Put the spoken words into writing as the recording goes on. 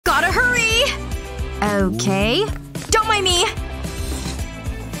Okay. Don't mind me!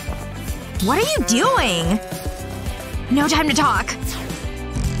 What are you doing? No time to talk.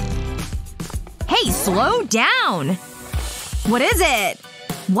 Hey, slow down! What is it?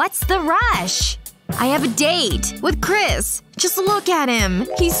 What's the rush? I have a date. With Chris. Just look at him.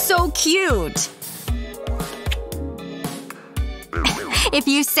 He's so cute. If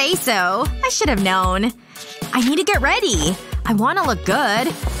you say so. I should have known. I need to get ready. I want to look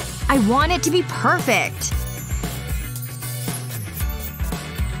good. I want it to be perfect.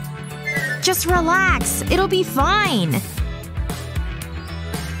 Just relax. It'll be fine.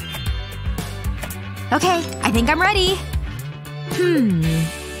 Okay, I think I'm ready.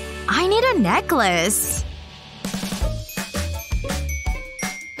 I need a necklace.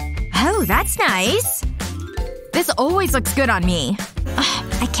 Oh, that's nice. This always looks good on me. Ugh,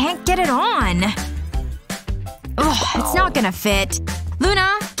 I can't get it on. Ugh, it's not gonna fit.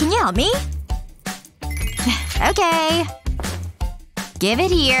 Luna, can you help me? Okay. Give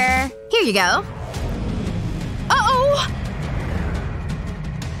it here. Here you go. Uh-oh!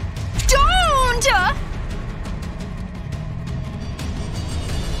 Don't!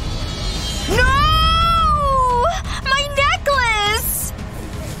 No! My necklace!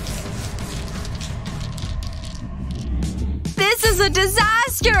 This is a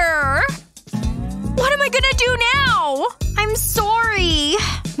disaster! What am I gonna do now? I'm sorry.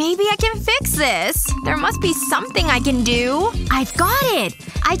 Maybe I can fix this. There must be something I can do. I've got it!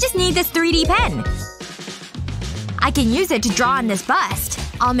 I just need this 3D pen. I can use it to draw on this bust.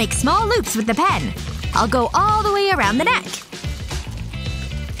 I'll make small loops with the pen. I'll go all the way around the neck.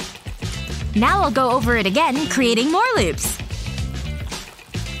 Now I'll go over it again, creating more loops.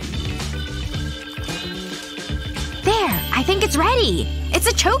 There! I think it's ready! It's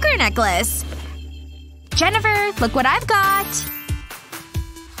a choker necklace! Jennifer, look what I've got!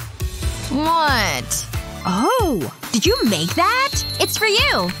 What? Oh! Did you make that? It's for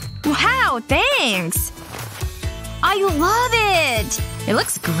you! Wow, thanks! I love it! It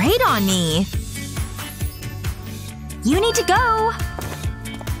looks great on me. You need to go.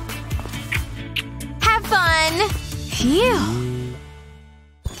 Have fun! Phew.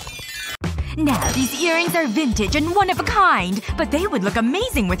 Now, these earrings are vintage and one of a kind, but they would look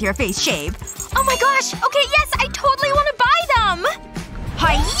amazing with your face shape. Oh my gosh! Okay, yes! I totally want to buy them!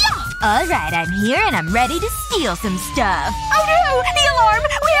 Hi-ya! Alright, I'm here and I'm ready to steal some stuff. Oh no! The alarm!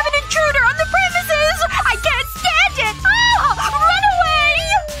 We have an intruder on the premises! I can't stand it! Ah! Run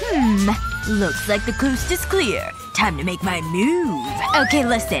away! Looks like the coast is clear. Time to make my move. Okay,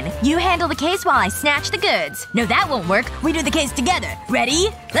 listen. You handle the case while I snatch the goods. No, that won't work. We do the case together. Ready?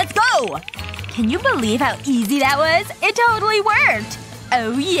 Let's go! Can you believe how easy that was? It totally worked!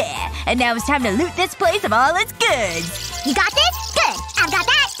 Oh yeah. And now it's time to loot this place of all its goods. You got this? Good. I've got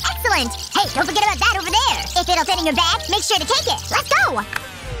that. Excellent. Hey, don't forget about that over there. If it'll fit in your bag, make sure to take it. Let's go!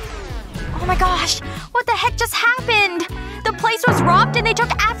 Oh my gosh. What the heck just happened? The place was robbed and they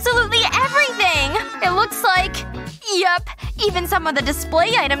took absolutely everything! It looks like… Yep. Even some of the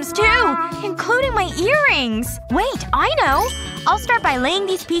display items too. Including my earrings. Wait, I know. I'll start by laying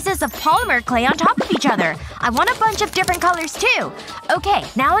these pieces of polymer clay on top of each other. I want a bunch of different colors too. Okay,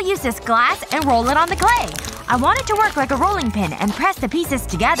 now I'll use this glass and roll it on the clay. I want it to work like a rolling pin and press the pieces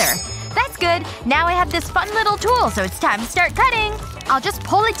together. That's good. Now I have this fun little tool, so it's time to start cutting. I'll just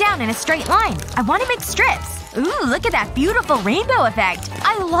pull it down in a straight line. I want to make strips. Ooh, look at that beautiful rainbow effect.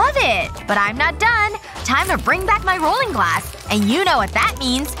 I love it! But I'm not done. Time to bring back my rolling glass. And you know what that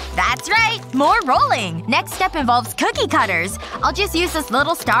means. That's right! More rolling! Next step involves cookie cutters. I'll just use this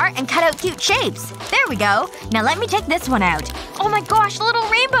little star and cut out cute shapes. There we go. Now let me take this one out. Oh my gosh, little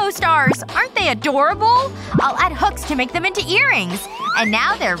rainbow stars! Aren't they adorable? I'll add hooks to make them into earrings. And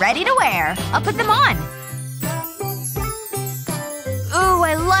now they're ready to wear. I'll put them on. Ooh,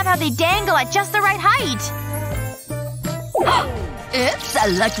 I love how they dangle at just the right height. Oops,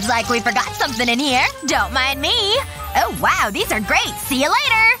 looks like we forgot something in here. Don't mind me. Oh wow, these are great. See you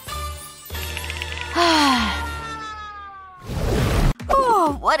later!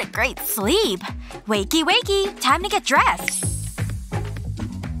 Oh, what a great sleep. Wakey wakey, time to get dressed.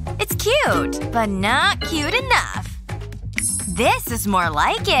 It's cute, but not cute enough. This is more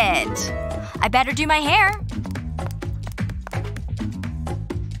like it. I better do my hair.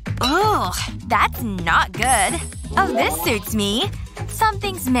 Ugh, that's not good. Oh, this suits me.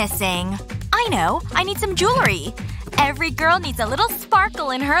 Something's missing. I know. I need some jewelry. Every girl needs a little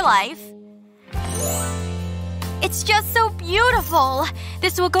sparkle in her life. It's just so beautiful.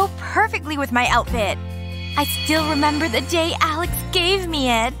 This will go perfectly with my outfit. I still remember the day Alex gave me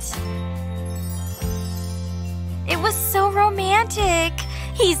it. It was so romantic.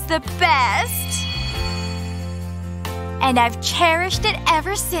 He's the best. And I've cherished it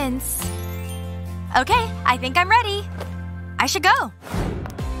ever since. Okay, I think I'm ready. I should go.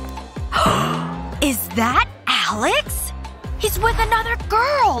 Is that Alex? He's with another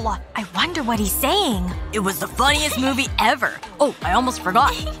girl! I wonder what he's saying. It was the funniest movie ever. Oh, I almost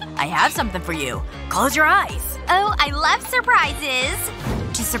forgot. I have something for you. Close your eyes. Oh, I love surprises.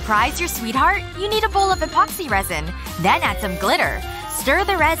 To surprise your sweetheart, you need a bowl of epoxy resin. Then add some glitter. Stir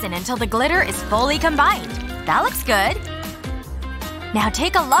the resin until the glitter is fully combined. That looks good. Now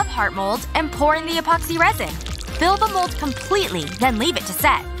take a love heart mold and pour in the epoxy resin. Fill the mold completely, then leave it to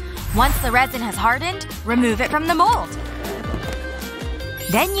set. Once the resin has hardened, remove it from the mold.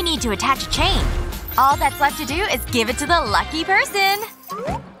 Then you need to attach a chain. All that's left to do is give it to the lucky person.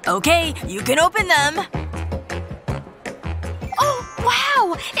 Okay, you can open them. Oh,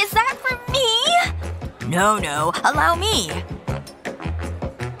 wow! Is that for me? No, allow me.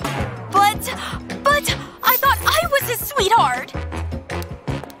 But, I thought I was his sweetheart!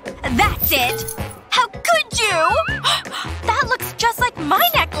 That's it! How could you? That looks just like my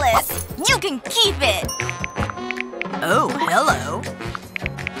necklace! You can keep it! Oh, hello.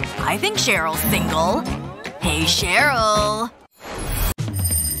 I think Cheryl's single. Hey, Cheryl.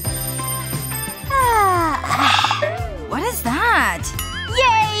 What is that?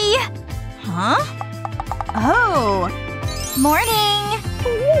 Yay! Huh? Oh. Morning.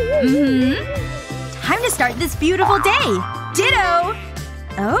 Time to start this beautiful day. Ditto!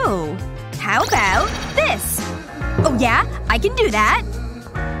 Oh. How about this? Oh yeah? I can do that.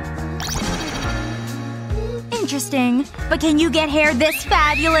 Interesting. But can you get hair this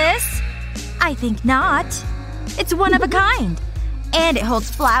fabulous? I think not. It's one of a kind. And it holds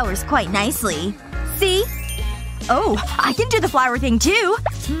flowers quite nicely. See? Oh, I can do the flower thing too.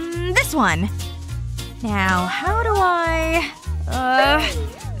 This one. Now, how do I…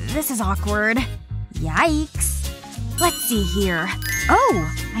 this is awkward. Yikes. Let's see here.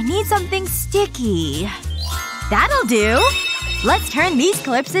 Oh, I need something sticky. That'll do! Let's turn these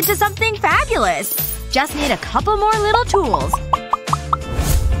clips into something fabulous. Just need a couple more little tools.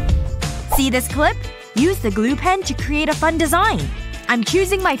 See this clip? Use the glue pen to create a fun design. I'm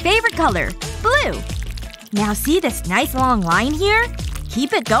choosing my favorite color. Blue. Now see this nice long line here?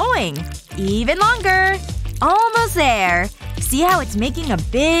 Keep it going. Even longer. Almost there. See how it's making a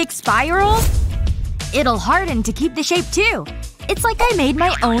big spiral? It'll harden to keep the shape too. It's like I made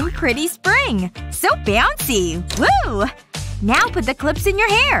my own pretty spring. So bouncy. Woo! Now put the clips in your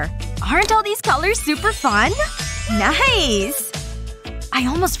hair. Aren't all these colors super fun? Nice! I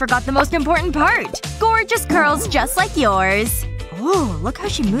almost forgot the most important part. Gorgeous curls just like yours. Ooh, look how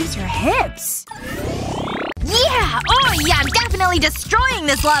she moves her hips. Yeah! Oh yeah, I'm definitely destroying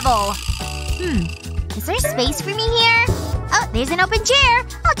this level! Is there space for me here? Oh, there's an open chair.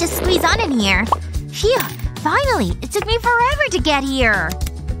 I'll just squeeze on in here. Phew. Finally! It took me forever to get here.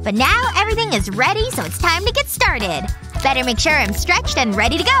 But now everything is ready, so it's time to get started. Better make sure I'm stretched and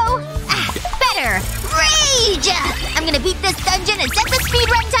ready to go. Better! Rage! I'm gonna beat this dungeon and set the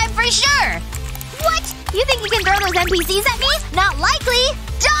speedrun time for sure! What? You think you can throw those NPCs at me? Not likely!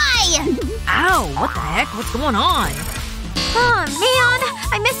 Die! Ow, what the heck? What's going on? Oh man!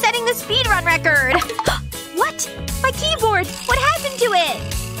 I missed setting the speedrun record! What? My keyboard! What happened to it?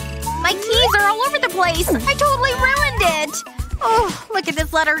 My keys are all over the place! I totally ruined it! Oh, look at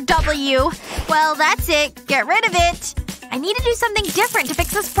this letter W. Well, that's it. Get rid of it. I need to do something different to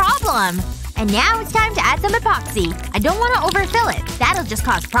fix this problem. And now it's time to add some epoxy. I don't want to overfill it. That'll just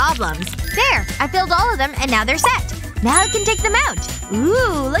cause problems. There! I filled all of them and now they're set. Now I can take them out.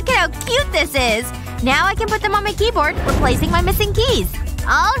 Ooh, look at how cute this is. Now I can put them on my keyboard, replacing my missing keys.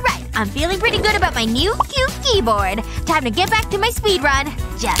 Alright, I'm feeling pretty good about my new, cute keyboard. Time to get back to my speedrun.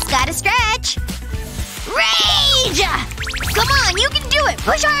 Just gotta stretch. Rage! Come on, you can do it!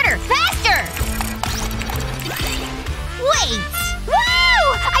 Push harder! Faster! Wait! Woo!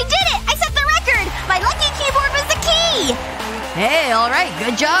 I did it! I set the record! My lucky keyboard was the key! Hey, alright,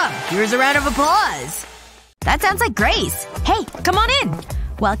 good job. Here's a round of applause. That sounds like Grace. Hey, come on in.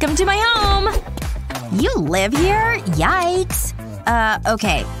 Welcome to my home. You live here? Yikes.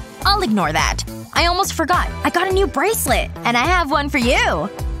 Okay. I'll ignore that. I almost forgot. I got a new bracelet. And I have one for you.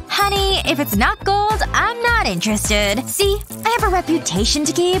 Honey, if it's not gold, I'm not interested. See? I have a reputation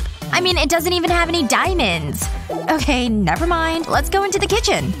to keep. I mean, it doesn't even have any diamonds. Okay, never mind. Let's go into the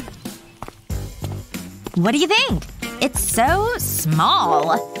kitchen. What do you think? It's so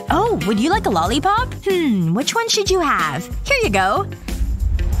small. Oh, would you like a lollipop? Which one should you have? Here you go.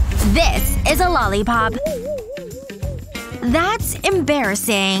 This is a lollipop. That's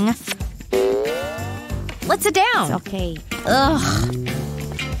embarrassing. Let's sit down. It's okay. Ugh.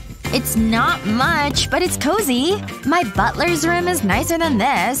 It's not much, but it's cozy. My butler's room is nicer than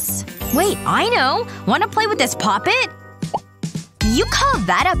this. Wait, I know! Wanna play with this puppet? You call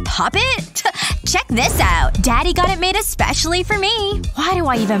that a puppet? Check this out. Daddy got it made especially for me. Why do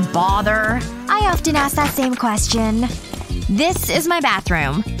I even bother? I often ask that same question. This is my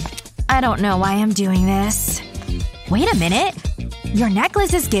bathroom. I don't know why I'm doing this. Wait a minute. Your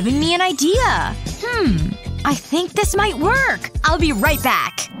necklace is giving me an idea. I think this might work. I'll be right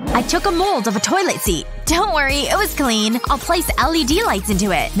back. I took a mold of a toilet seat. Don't worry, it was clean. I'll place LED lights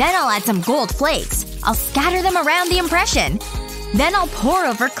into it. Then I'll add some gold flakes. I'll scatter them around the impression. Then I'll pour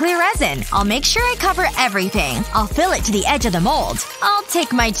over clear resin. I'll make sure I cover everything. I'll fill it to the edge of the mold. I'll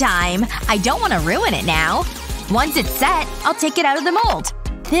take my time. I don't want to ruin it now. Once it's set, I'll take it out of the mold.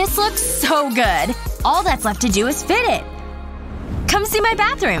 This looks so good. All that's left to do is fit it. Come see my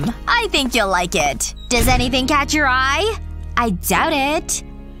bathroom. I think you'll like it. Does anything catch your eye? I doubt it.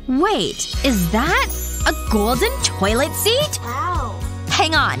 Wait, is that a golden toilet seat? Wow.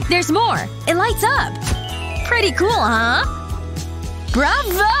 Hang on, there's more. It lights up. Pretty cool, huh?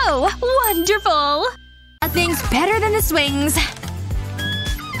 Bravo! Wonderful! Nothing's better than the swings.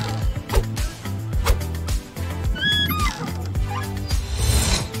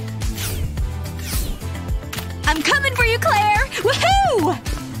 I'm coming for you, Claire!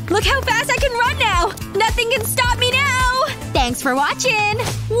 Woohoo! Look how fast I can run now! Nothing can stop me now! Thanks for watching!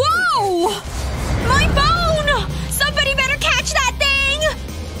 Whoa! My phone! Somebody better catch that thing!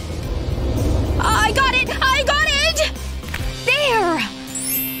 I got it! I got it! There!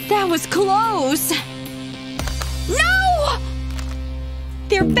 That was close. No!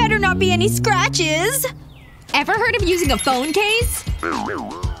 There better not be any scratches. Ever heard of using a phone case?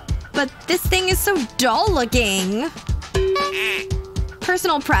 But this thing is so dull looking.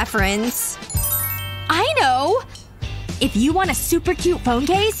 Personal preference. I know! If you want a super cute phone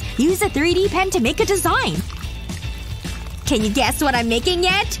case, use a 3D pen to make a design. Can you guess what I'm making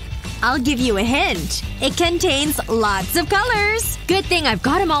yet? I'll give you a hint. It contains lots of colors. Good thing I've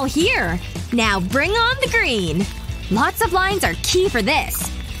got them all here. Now bring on the green. Lots of lines are key for this.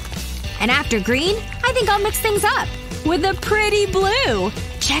 And after green, I think I'll mix things up. With a pretty blue.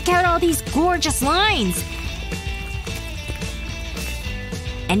 Check out all these gorgeous lines.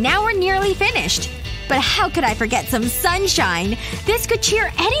 And now we're nearly finished. But how could I forget some sunshine? This could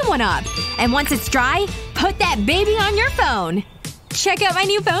cheer anyone up. And once it's dry, put that baby on your phone. Check out my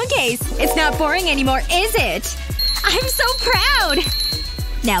new phone case. It's not boring anymore, is it? I'm so proud!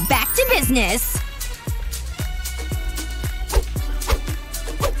 Now back to business.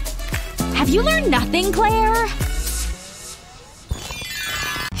 Have you learned nothing, Claire?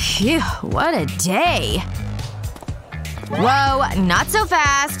 Phew, what a day. Whoa, not so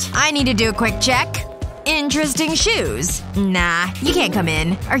fast. I need to do a quick check. Interesting shoes. Nah, you can't come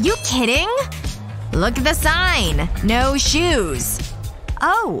in. Are you kidding? Look at the sign. No shoes.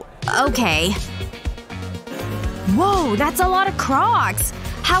 Oh, okay. Whoa, that's a lot of Crocs.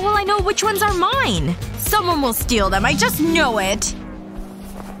 How will I know which ones are mine? Someone will steal them, I just know it.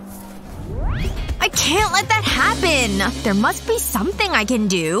 I can't let that happen. There must be something I can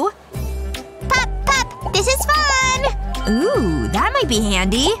do. Pop, pop! This is fun! Ooh, that might be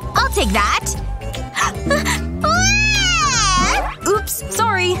handy. I'll take that. Oops,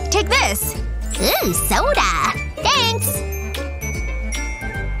 sorry. Take this. Ooh, soda! Thanks!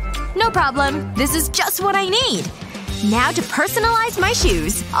 No problem. This is just what I need. Now to personalize my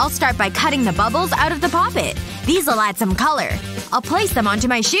shoes. I'll start by cutting the bubbles out of the poppet. These'll add some color. I'll place them onto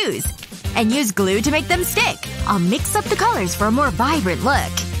my shoes. And use glue to make them stick. I'll mix up the colors for a more vibrant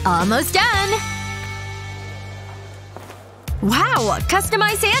look. Almost done! Wow!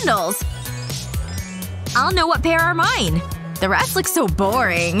 Customized sandals! I'll know what pair are mine. The rest looks so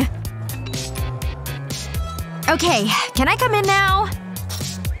boring. Okay, can I come in now?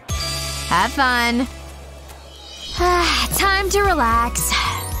 Have fun. Time to relax.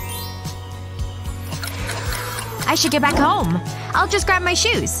 I should get back home. I'll just grab my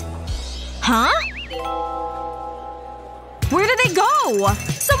shoes. Huh? Where did they go?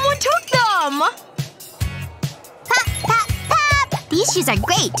 Someone took them! Pop, pop, pop! These shoes are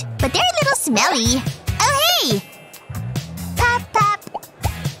great, but they're a little smelly. Oh, hey! Pop, pop!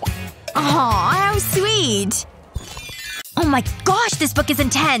 Aw, how sweet. Oh my gosh, this book is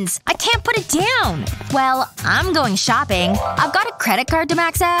intense. I can't put it down. Well, I'm going shopping. I've got a credit card to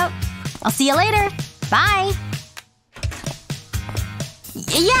max out. I'll see you later. Bye.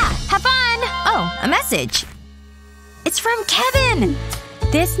 Yeah, have fun! Oh, a message. It's from Kevin!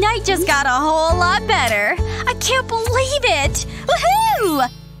 This night just got a whole lot better. I can't believe it! Woohoo!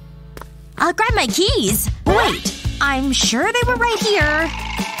 I'll grab my keys. Wait, I'm sure they were right here.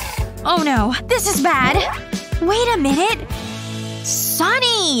 Oh no. This is bad. Wait a minute.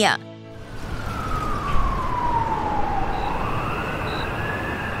 Sunny!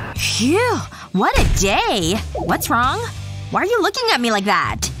 Phew. What a day. What's wrong? Why are you looking at me like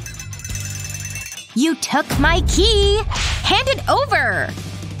that? You took my key! Hand it over!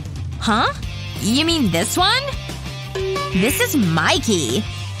 Huh? You mean this one? This is my key.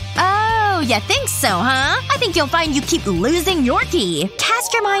 Oh, you think so, huh? I think you'll find you keep losing your key.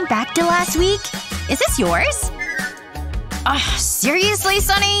 Cast your mind back to last week. Is this yours? Ugh, seriously,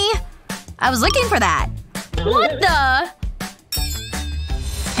 Sunny? I was looking for that. What the?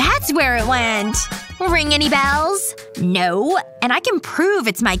 That's where it went. Ring any bells? No. And I can prove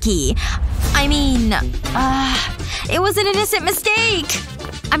it's my key. I mean, it was an innocent mistake.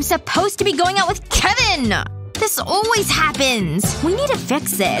 I'm supposed to be going out with Kevin! This always happens. We need to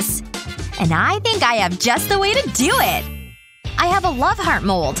fix this. And I think I have just the way to do it. I have a love heart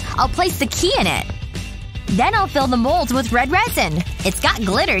mold. I'll place the key in it. Then I'll fill the molds with red resin. It's got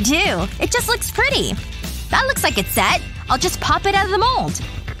glitter, too. It just looks pretty. That looks like it's set. I'll just pop it out of the mold.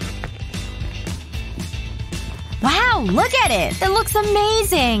 Wow, look at it! It looks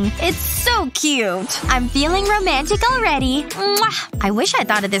amazing! It's so cute! I'm feeling romantic already. Mwah! I wish I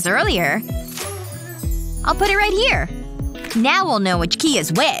thought of this earlier. I'll put it right here. Now we'll know which key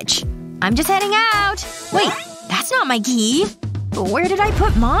is which. I'm just heading out. Wait, that's not my key. Where did I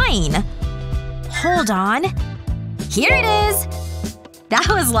put mine? Hold on. Here it is! That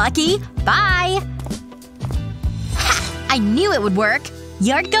was lucky. Bye! Ha! I knew it would work.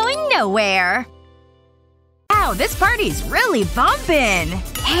 You're going nowhere. Wow, this party's really bumpin'.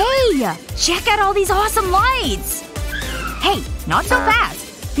 Hey! Check out all these awesome lights! Hey, not so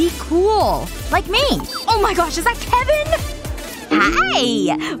fast. Be cool. Like me. Oh my gosh, is that Kevin?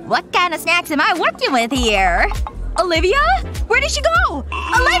 Hi! What kind of snacks am I working with here? Olivia? Where did she go?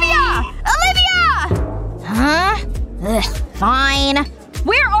 Olivia! Olivia! Huh? Ugh, fine.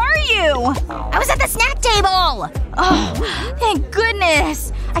 Where are you? I was at the snack table! Oh, thank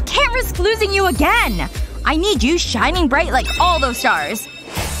goodness. I can't risk losing you again. I need you shining bright like all those stars.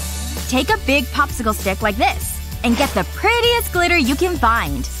 Take a big popsicle stick like this. And get the prettiest glitter you can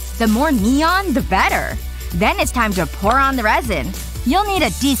find. The more neon, the better. Then it's time to pour on the resin. You'll need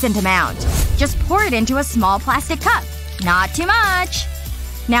a decent amount. Just pour it into a small plastic cup. Not too much.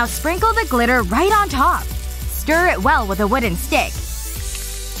 Now sprinkle the glitter right on top. Stir it well with a wooden stick.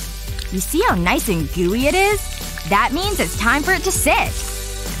 You see how nice and gooey it is? That means it's time for it to sit.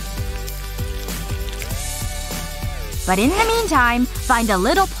 But in the meantime, find a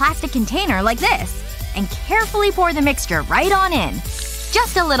little plastic container like this. And carefully pour the mixture right on in.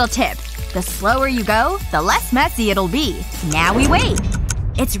 Just a little tip. The slower you go, the less messy it'll be. Now we wait.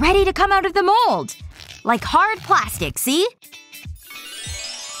 It's ready to come out of the mold. Like hard plastic, see?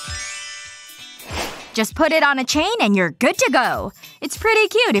 Just put it on a chain and you're good to go. It's pretty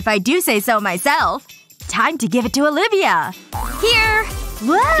cute if I do say so myself. Time to give it to Olivia. Here.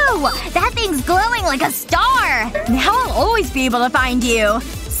 Whoa! That thing's glowing like a star! Now I'll always be able to find you.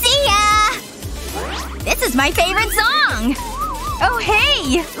 See ya! This is my favorite song! Oh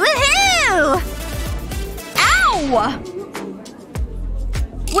hey! Woohoo! Ow!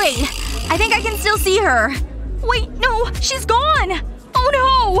 Wait. I think I can still see her. Wait, no! She's gone! Oh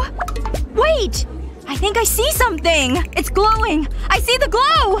no! Wait! I think I see something! It's glowing! I see the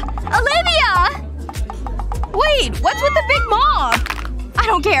glow! Olivia! Wait, what's with the big moth? I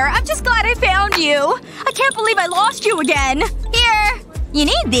don't care. I'm just glad I found you. I can't believe I lost you again. Here. You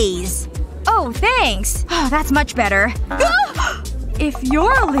need these. Oh, thanks. Oh, that's much better. If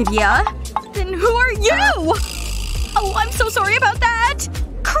you're Olivia, then who are you? Oh, I'm so sorry about that.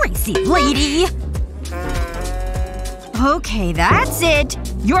 Crazy lady. Okay, that's it.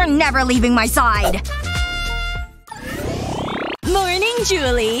 You're never leaving my side. Morning,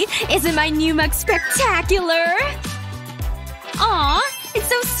 Julie. Isn't my new mug spectacular? Aw, it's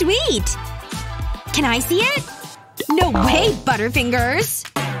so sweet. Can I see it? No way, Butterfingers.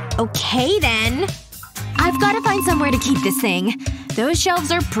 Okay, then. I've gotta find somewhere to keep this thing. Those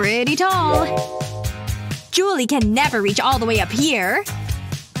shelves are pretty tall. Julie can never reach all the way up here.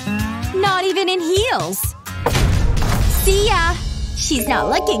 Not even in heels. See ya. She's not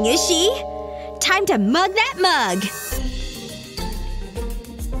looking, is she? Time to mug that mug.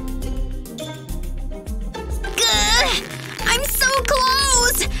 Gah! I'm so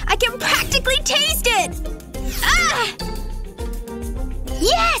close! I can practically taste it! Ah!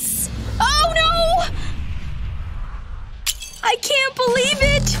 Yes! Oh no! I can't believe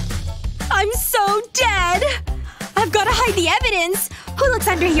it! I'm so dead! I've gotta hide the evidence! Who looks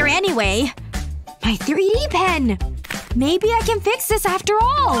under here anyway? My 3D pen! Maybe I can fix this after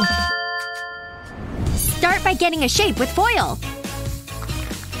all. Start by getting a shape with foil.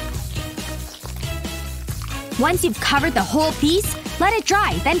 Once you've covered the whole piece, let it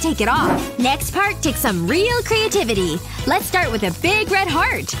dry, then take it off. Next part takes some real creativity. Let's start with a big red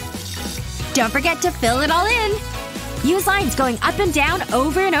heart. Don't forget to fill it all in. Use lines going up and down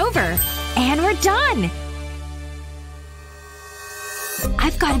over and over. And we're done!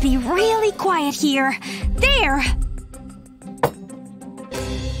 I've gotta be really quiet here. There!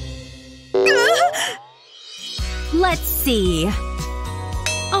 Let's see.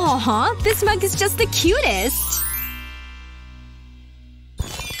 Aw, this mug is just the cutest.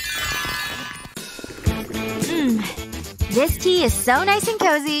 This tea is so nice and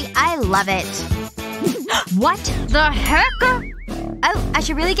cozy. I love it. What the heck? Oh, I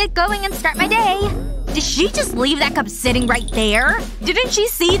should really get going and start my day. Did she just leave that cup sitting right there? Didn't she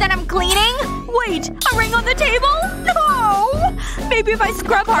see that I'm cleaning? Wait, a ring on the table? No! Maybe if I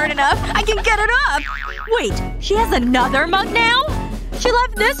scrub hard enough, I can get it up. Wait, she has another mug now? She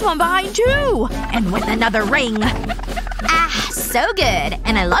left this one behind too! And with another ring. Ah, so good.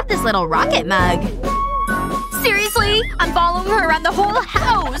 And I love this little rocket mug. Seriously? I'm following her around the whole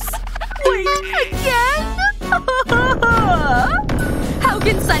house! Wait, again? How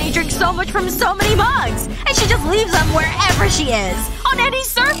can Sunny drink so much from so many mugs? And she just leaves them wherever she is. On any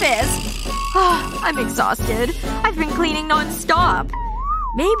surface! I'm exhausted. I've been cleaning non-stop.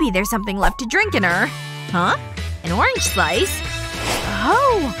 Maybe there's something left to drink in her. Huh? An orange slice?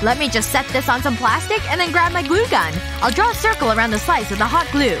 Oh! Let me just set this on some plastic and then grab my glue gun. I'll draw a circle around the slice with the hot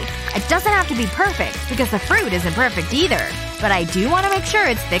glue. It doesn't have to be perfect, because the fruit isn't perfect either. But I do want to make sure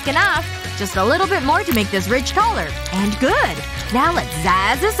it's thick enough. Just a little bit more to make this rich color. And good! Now let's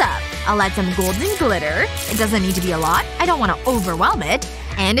zazz this up. I'll add some golden glitter. It doesn't need to be a lot. I don't want to overwhelm it.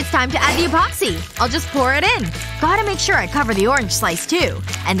 And it's time to add the epoxy. I'll just pour it in. Gotta make sure I cover the orange slice too.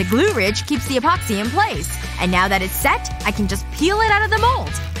 And the glue ridge keeps the epoxy in place. And now that it's set, I can just peel it out of the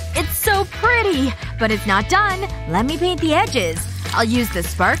mold. It's so pretty! But it's not done. Let me paint the edges. I'll use the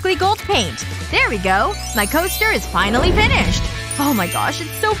sparkly gold paint. There we go. My coaster is finally finished. Oh my gosh,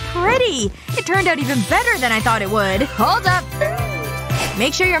 it's so pretty! It turned out even better than I thought it would. Hold up!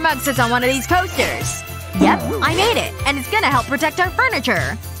 Make sure your mug sits on one of these coasters. Yep, I made it. And it's gonna help protect our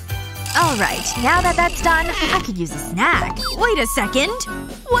furniture. Alright, now that that's done, I could use a snack. Wait a second.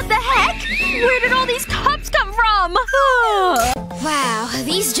 What the heck? Where did all these cups come from? Wow,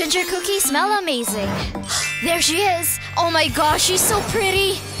 these ginger cookies smell amazing. There she is. Oh my gosh, she's so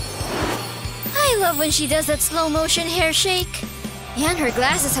pretty. I love when she does that slow motion hair shake. And her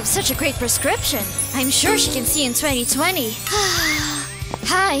glasses have such a great prescription. I'm sure she can see in 2020.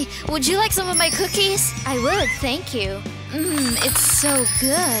 Hi, would you like some of my cookies? I would, thank you. It's so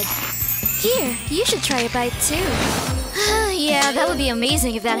good. Here, you should try a bite too. Yeah, that would be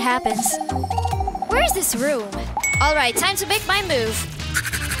amazing if that happens. Where's this room? Alright, time to make my move.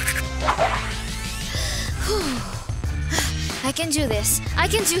 I can do this. I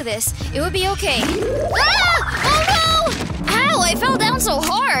can do this. It will be okay. Ah! Oh no! Ow, I fell down so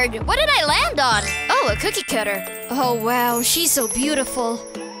hard. What did I land on? Oh, a cookie cutter. Oh wow, she's so beautiful.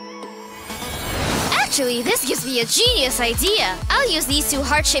 Actually, this gives me a genius idea. I'll use these two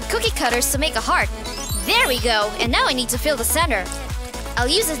heart-shaped cookie cutters to make a heart. There we go. And now I need to fill the center. I'll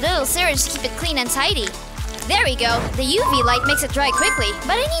use this little syringe to keep it clean and tidy. There we go. The UV light makes it dry quickly,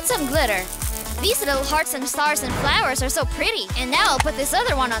 but I need some glitter. These little hearts and stars and flowers are so pretty. And now I'll put this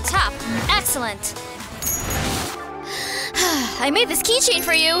other one on top. Excellent. I made this keychain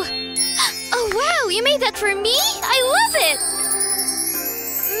for you. Oh wow, you made that for me? I love it!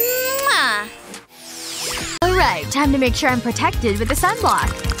 Mwah! Alright, time to make sure I'm protected with the sunblock.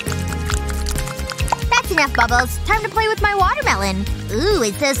 That's enough, Bubbles. Time to play with my watermelon. Ooh,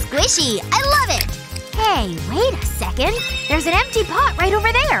 it's so squishy. I love it! Hey, wait a second. There's an empty pot right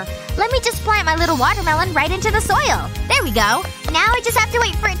over there. Let me just plant my little watermelon right into the soil. There we go. Now I just have to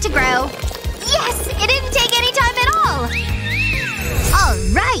wait for it to grow. Yes! It didn't take any time at all!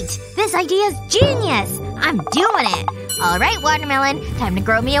 Alright! This idea's genius! I'm doing it! Alright, watermelon. Time to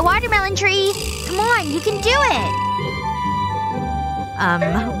grow me a watermelon tree. Come on, you can do it!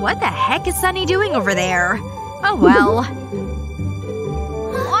 What the heck is Sunny doing over there? Oh well.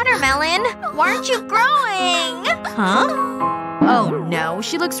 Watermelon, why aren't you growing? Huh? Oh no,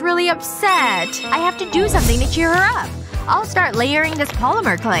 she looks really upset. I have to do something to cheer her up. I'll start layering this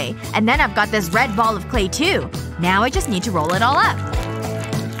polymer clay. And then I've got this red ball of clay too. Now I just need to roll it all up.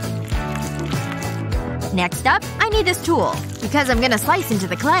 Next up, I need this tool. Because I'm gonna slice into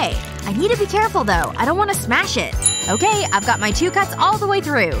the clay. I need to be careful though. I don't want to smash it. Okay, I've got my 2 cuts all the way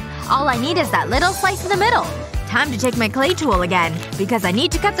through. All I need is that little slice in the middle. Time to take my clay tool again. Because I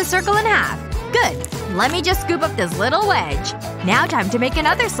need to cut the circle in half. Good. Let me just scoop up this little wedge. Now time to make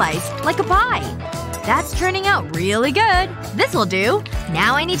another slice, like a pie. That's turning out really good. This'll do.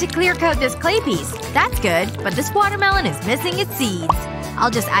 Now I need to clear coat this clay piece. That's good, but this watermelon is missing its seeds.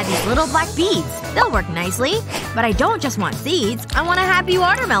 I'll just add these little black beads. They'll work nicely. But I don't just want seeds. I want a happy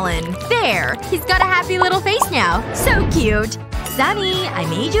watermelon. There! He's got a happy little face now. So cute. Sunny, I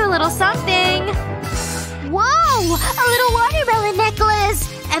made you a little something. Whoa! A little watermelon necklace!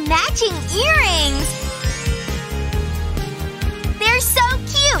 And matching earrings! They're so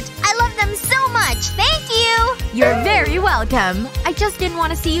cute! I love them so much! Thank you! You're very welcome. I just didn't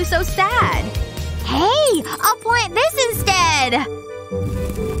want to see you so sad. Hey! I'll plant this instead!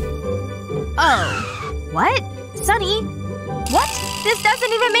 Oh. What? Sunny? What? This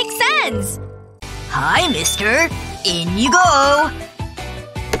doesn't even make sense! Hi, mister. In you go.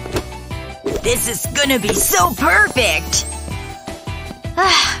 This is gonna be so perfect!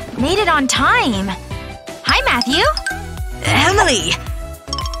 Made it on time. Hi, Matthew. Emily!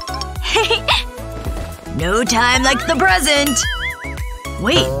 No time like the present.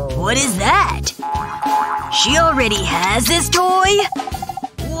 Wait, what is that? She already has this toy?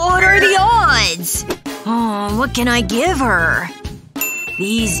 What are the odds? Oh, what can I give her?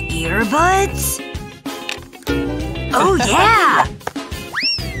 These earbuds? Oh yeah!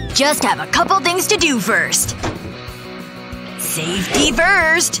 Just have a couple things to do first. Safety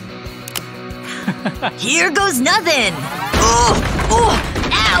first. Here goes nothing. Oh! Oh!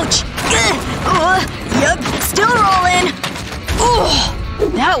 Ouch! Yup, still rolling.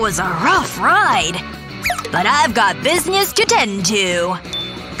 Oh! That was a rough ride. But I've got business to tend to.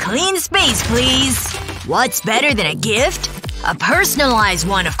 Clean space, please. What's better than a gift? A personalized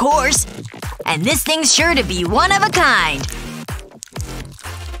one, of course. And this thing's sure to be one of a kind.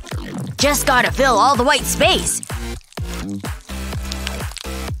 Just gotta fill all the white space.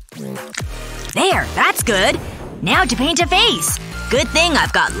 There, that's good. Now to paint a face. Good thing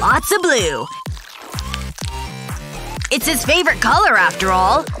I've got lots of blue. It's his favorite color, after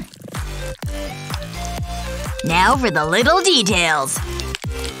all. Now for the little details.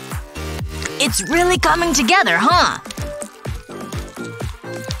 It's really coming together, huh?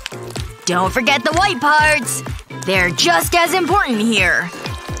 Don't forget the white parts. They're just as important here.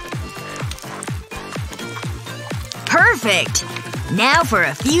 Perfect! Now for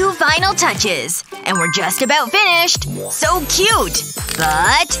a few final touches. And we're just about finished. So cute!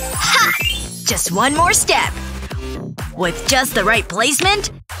 But… ha! Just one more step. With just the right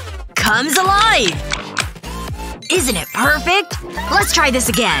placement, comes alive! Isn't it perfect? Let's try this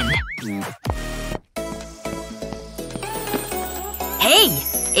again. Hey!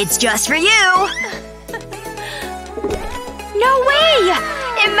 It's just for you! No way!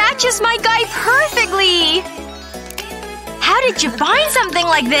 It matches my guy perfectly! How did you find something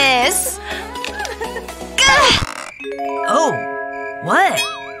like this? Gah! Oh. What?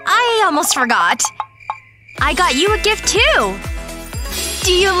 I almost forgot. I got you a gift too.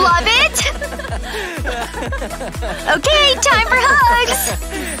 Do you love it? Okay, time for hugs!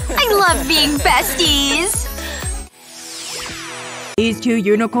 I love being besties. These two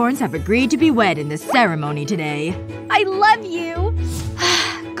unicorns have agreed to be wed in this ceremony today. I love you!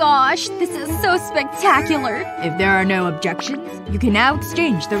 Gosh, this is so spectacular. If there are no objections, you can now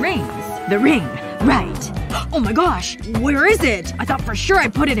exchange the rings. The ring. Right. Oh my gosh. Where is it? I thought for sure I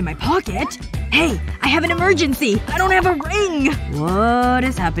put it in my pocket. Hey, I have an emergency. I don't have a ring. What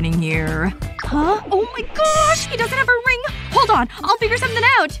is happening here? Huh? Oh my gosh! He doesn't have a ring! Hold on. I'll figure something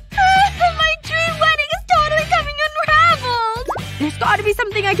out. My dream wedding is totally coming unraveled! There's gotta be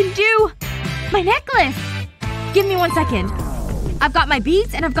something I can do. My necklace! Give me 1 second. I've got my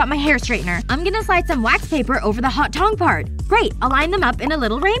beads and I've got my hair straightener. I'm gonna slide some wax paper over the hot tongue part. Great. I'll line them up in a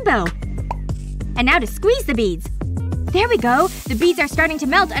little rainbow. And now to squeeze the beads. There we go. The beads are starting to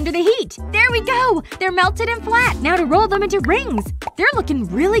melt under the heat. There we go! They're melted and flat. Now to roll them into rings. They're looking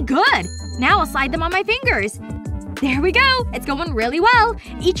really good. Now I'll slide them on my fingers. There we go. It's going really well.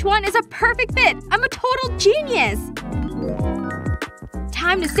 Each one is a perfect fit. I'm a total genius.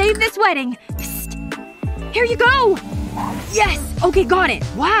 Time to save this wedding. Psst. Here you go! Yes! Okay, got it.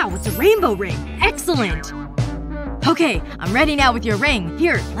 Wow, it's a rainbow ring. Excellent. Okay, I'm ready now with your ring.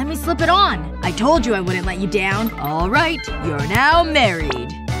 Here, let me slip it on. I told you I wouldn't let you down. Alright, you're now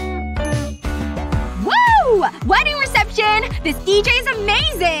married. Woo! Wedding reception! This DJ's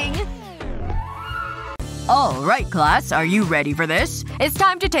amazing! Alright, class. Are you ready for this? It's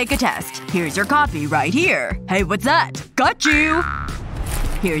time to take a test. Here's your copy right here. Hey, what's that? Got you!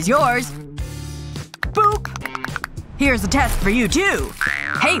 Here's yours. Boop! Here's a test for you, too.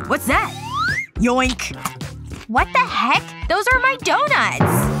 Hey, what's that? Yoink. What the heck? Those are my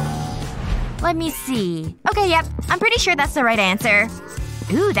donuts! Let me see. Okay, yep. I'm pretty sure that's the right answer.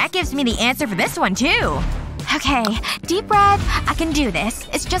 Ooh, that gives me the answer for this one, too. Okay. Deep breath. I can do this.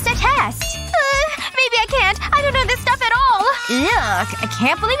 It's just a test. Maybe I can't. I don't know this stuff at all. Ugh. I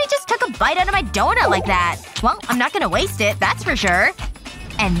can't believe he just took a bite out of my donut like that. Well, I'm not gonna waste it, that's for sure.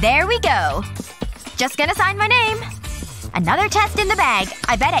 And there we go. Just gonna sign my name. Another test in the bag.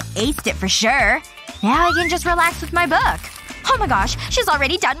 I bet I aced it for sure. Now I can just relax with my book. Oh my gosh, she's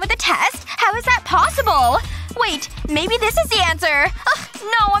already done with the test? How is that possible? Wait, maybe this is the answer. Ugh,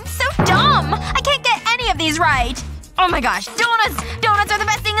 no, I'm so dumb. I can't get any of these right. Oh my gosh, donuts! Donuts are the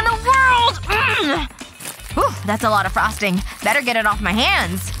best thing in the world! Whew, that's a lot of frosting. Better get it off my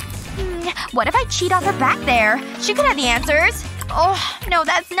hands. What if I cheat on her back there? She could have the answers. Oh, no,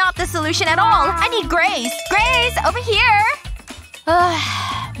 that's not the solution at all. I need Grace. Grace, over here!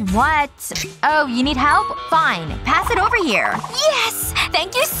 What? Oh, you need help? Fine. Pass it over here. Yes!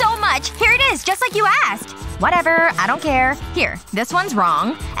 Thank you so much! Here it is, just like you asked. Whatever. I don't care. Here. This one's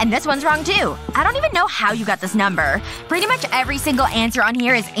wrong. And this one's wrong too. I don't even know how you got this number. Pretty much every single answer on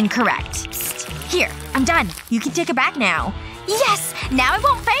here is incorrect. Psst. Here. I'm done. You can take it back now. Yes! Now I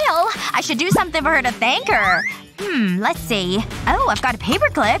won't fail! I should do something for her to thank her. Let's see. Oh, I've got a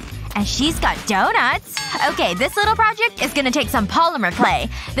paperclip. And she's got donuts. Okay, this little project is gonna take some polymer clay.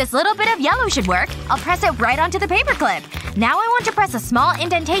 This little bit of yellow should work. I'll press it right onto the paperclip. Now I want to press a small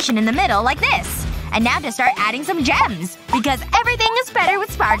indentation in the middle like this. And now to start adding some gems. Because everything is better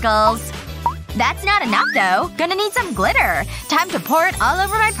with sparkles. That's not enough though. Gonna need some glitter. Time to pour it all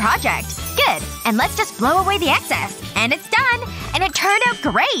over my project. Good. And let's just blow away the excess. And it's done. And it turned out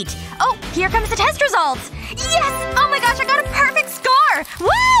great. Oh, here comes the test results. Yes! Oh my gosh, I got a perfect score!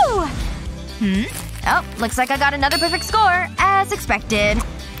 Woo! Oh, looks like I got another perfect score. As expected.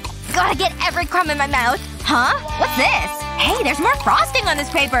 Gotta get every crumb in my mouth. Huh? What's this? Hey, there's more frosting on this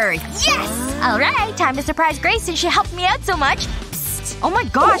paper! Yes! Alright, time to surprise Grace since she helped me out so much. Psst. Oh my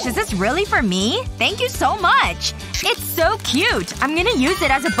gosh, is this really for me? Thank you so much! It's so cute! I'm gonna use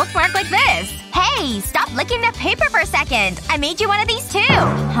it as a bookmark like this. Hey! Stop licking the paper for a second! I made you one of these too!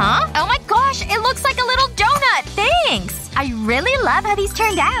 Huh? Oh my gosh, it looks like a little donut! Thanks! I really love how these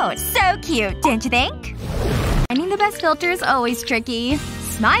turned out. So cute, don't you think? Finding the best filter is always tricky.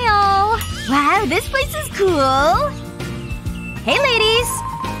 Smile! Wow, this place is cool! Hey ladies!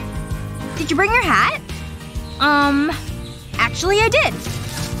 Did you bring your hat? Actually I did.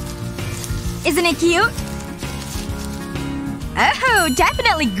 Isn't it cute? Oh,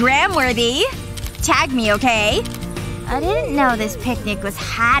 definitely gram-worthy. Tag me, okay? I didn't know this picnic was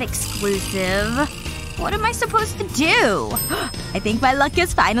hat exclusive. What am I supposed to do? I think my luck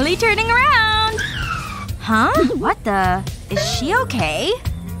is finally turning around. Huh? What the? Is she okay?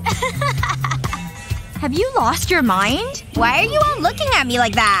 Have you lost your mind? Why are you all looking at me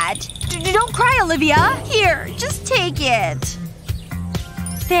like that? Don't cry, Olivia. Here, just take it.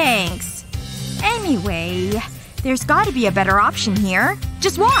 Thanks. Anyway, there's gotta be a better option here.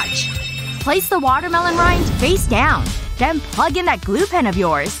 Just watch. Place the watermelon rinds face down. Then plug in that glue pen of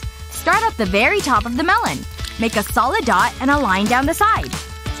yours. Start at the very top of the melon. Make a solid dot and a line down the side.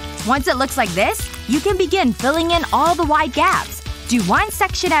 Once it looks like this, you can begin filling in all the wide gaps. Do one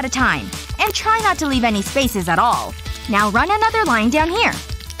section at a time. And try not to leave any spaces at all. Now run another line down here.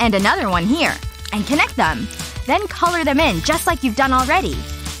 And another one here. And connect them. Then color them in just like you've done already.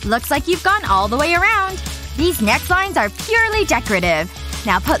 Looks like you've gone all the way around. These next lines are purely decorative.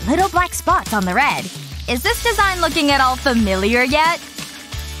 Now put little black spots on the red. Is this design looking at all familiar yet?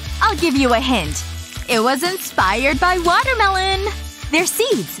 I'll give you a hint. It was inspired by watermelon. They're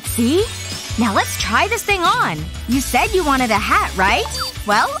seeds, see? Now let's try this thing on. You said you wanted a hat, right?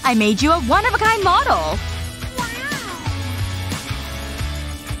 Well, I made you a one-of-a-kind model.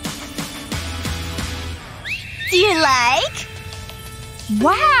 Do you like?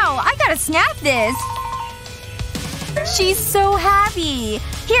 Wow, I gotta snap this. She's so happy.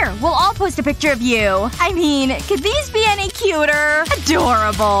 Here, we'll all post a picture of you. I mean, could these be any cuter?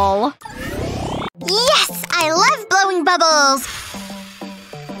 Adorable. Yes! I love blowing bubbles!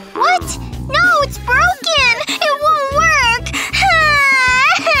 What? No, it's broken! It won't work!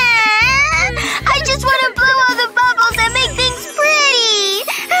 I just want to blow all the bubbles and make things pretty!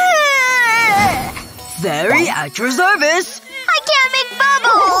 Very at your service. I can't make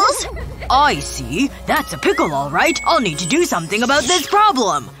bubbles! I see. That's a pickle alright. I'll need to do something about this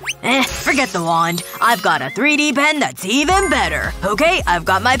problem. Forget the wand. I've got a 3D pen that's even better. Okay, I've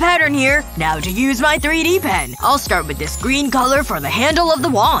got my pattern here. Now to use my 3D pen. I'll start with this green color for the handle of the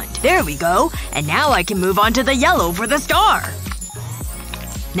wand. There we go. And now I can move on to the yellow for the star.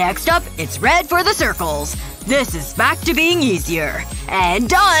 Next up, it's red for the circles. This is back to being easier. And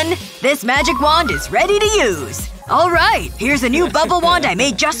done! This magic wand is ready to use. Alright, here's a new bubble wand I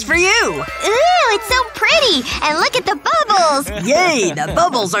made just for you! Ooh, it's so pretty! And look at the bubbles! Yay, the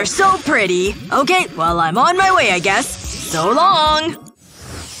bubbles are so pretty. Okay, well I'm on my way I guess. So long!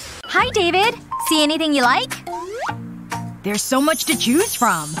 Hi, David. See anything you like? There's so much to choose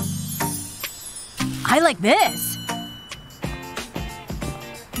from. I like this.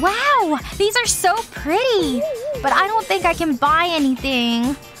 Wow! These are so pretty! But I don't think I can buy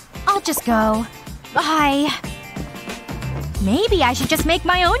anything. I'll just go. Bye. Maybe I should just make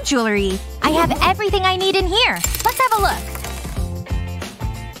my own jewelry. I have everything I need in here. Let's have a look.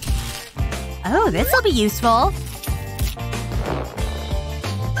 Oh, this'll be useful.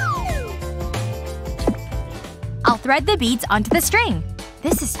 I'll thread the beads onto the string.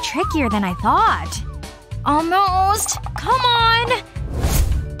 This is trickier than I thought. Almost. Come on!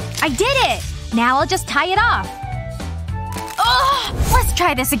 I did it! Now I'll just tie it off. Oh! Let's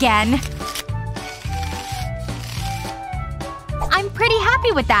try this again. I'm pretty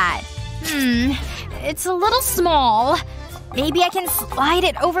happy with that. It's a little small. Maybe I can slide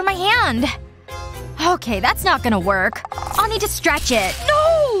it over my hand. Okay, that's not gonna work. I'll need to stretch it.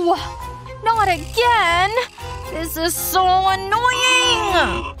 No! Not again! This is so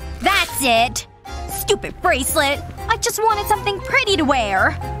annoying! That's it! Stupid bracelet. I just wanted something pretty to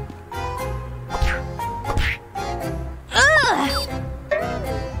wear. Ugh!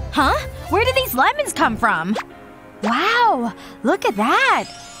 Huh? Where did these lemons come from? Wow! Look at that!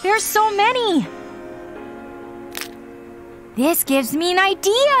 There's so many! This gives me an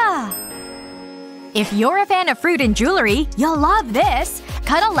idea! If you're a fan of fruit and jewelry, you'll love this!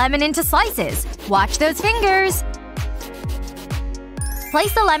 Cut a lemon into slices. Watch those fingers!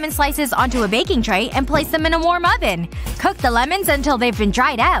 Place the lemon slices onto a baking tray and place them in a warm oven. Cook the lemons until they've been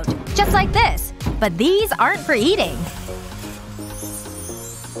dried out. Just like this. But these aren't for eating.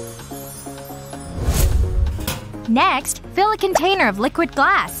 Next, fill a container of liquid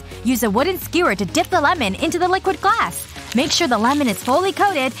glass. Use a wooden skewer to dip the lemon into the liquid glass. Make sure the lemon is fully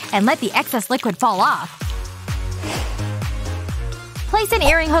coated and let the excess liquid fall off. Place an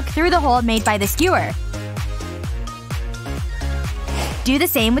earring hook through the hole made by the skewer. Do the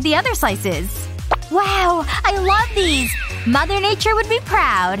same with the other slices. Wow! I love these! Mother Nature would be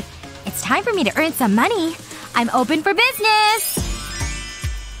proud. It's time for me to earn some money. I'm open for business!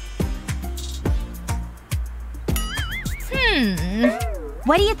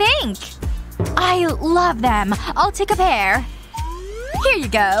 What do you think? I love them. I'll take a pair. Here you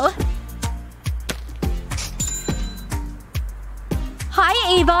go. Hi,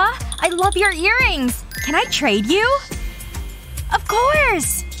 Ava. I love your earrings. Can I trade you? Of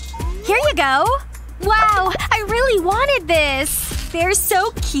course! Here you go. Wow, I really wanted this. They're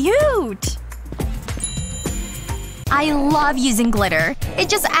so cute. I love using glitter. It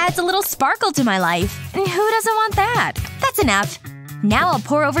just adds a little sparkle to my life. And who doesn't want that? That's enough. Now I'll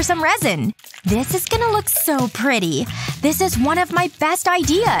pour over some resin. This is gonna look so pretty. This is one of my best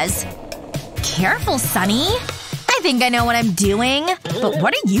ideas. Careful, Sunny. I think I know what I'm doing. But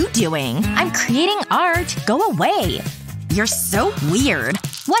what are you doing? I'm creating art. Go away. You're so weird.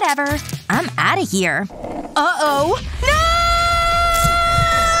 Whatever. I'm outta here. Uh-oh. No!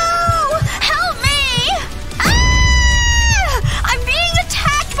 Help me! Ah! I'm being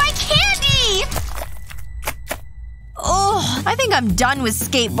attacked by candy! Oh, I think I'm done with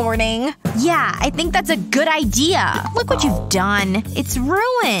skateboarding. Yeah, I think that's a good idea. Look what you've done. It's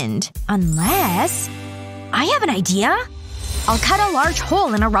ruined. Unless… I have an idea. I'll cut a large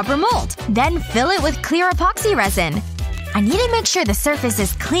hole in a rubber mold. Then fill it with clear epoxy resin. I need to make sure the surface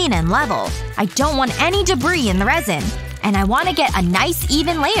is clean and level. I don't want any debris in the resin. And I want to get a nice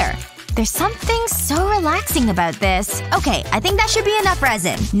even layer. There's something so relaxing about this. Okay, I think that should be enough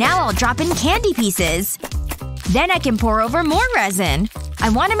resin. Now I'll drop in candy pieces. Then I can pour over more resin. I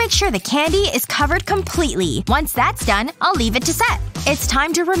want to make sure the candy is covered completely. Once that's done, I'll leave it to set. It's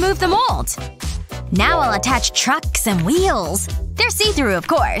time to remove the mold. Now I'll attach trucks and wheels. They're see-through, of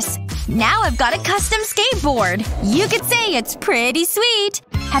course. Now I've got a custom skateboard. You could say it's pretty sweet.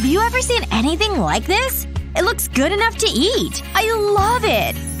 Have you ever seen anything like this? It looks good enough to eat. I love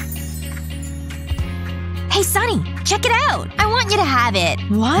it. Hey, Sunny, check it out. I want you to have it.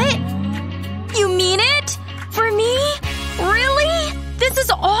 What? You mean it? For me? Really? This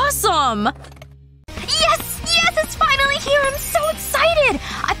is awesome! Yes! Yes! It's finally here! I'm so excited!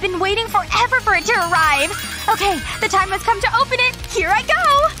 I've been waiting forever for it to arrive! Okay, the time has come to open it! Here I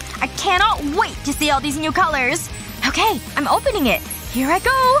go! I cannot wait to see all these new colors! Okay, I'm opening it. Here I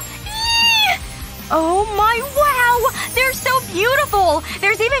go! Eee! Oh my wow! They're so beautiful!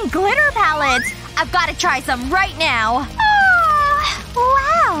 There's even glitter palettes! I've gotta try some right now.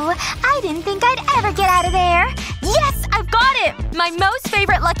 Wow. I didn't think I'd ever get out of there. Yes! I've got it! My most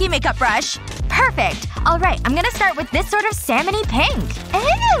favorite Lucky makeup brush. Perfect. Alright, I'm gonna start with this sort of salmony pink.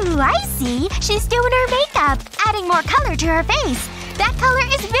 Ooh, I see. She's doing her makeup. Adding more color to her face. That color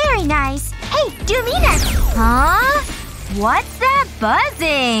is very nice. Hey, do me next. Huh? What's that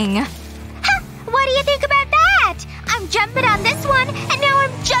buzzing? Ha! What do you think about that? I'm jumping on this one, and now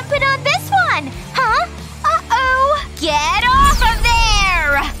I'm jumping on this one. Huh? Uh-oh. Get off of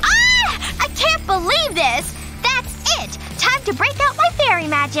there! Ah! I can't believe this! That's it! Time to break out my fairy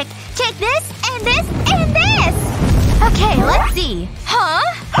magic. Take this, and this, and this! Okay, let's see. Huh?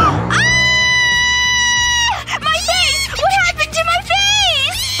 Ah! My face! What happened to my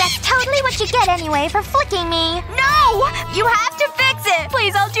face? That's totally what you get anyway for flicking me. No! You have to fix it!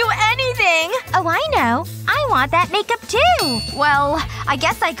 Please, I'll do anything! Oh, I know. I want that makeup too. Well, I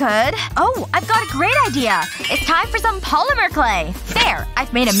guess I could. Oh, I've got a great idea. It's time for some polymer clay. There,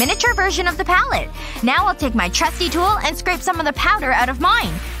 I've made a miniature version of the palette. Now I'll take my trusty tool and scrape some of the powder out of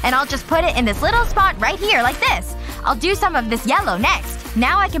mine. And I'll just put it in this little spot right here, like this. I'll do some of this yellow next.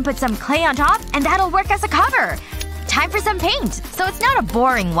 Now I can put some clay on top, and that'll work as a cover. Time for some paint, so it's not a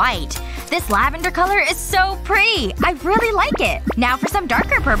boring white. This lavender color is so pretty. I really like it. Now for some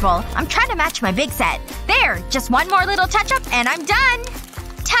darker purple. I'm trying to match my big set. There! Just one more little touch-up and I'm done!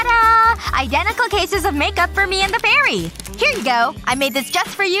 Ta-da! Identical cases of makeup for me and the fairy. Here you go. I made this just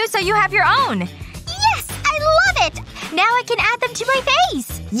for you so you have your own. Yes! I love it! Now I can add them to my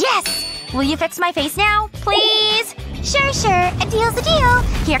face. Yes! Will you fix my face now? Please? Sure. A deal's a deal.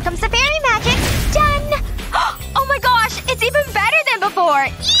 Here comes the fairy magic. Done! Oh my gosh! It's even better than before!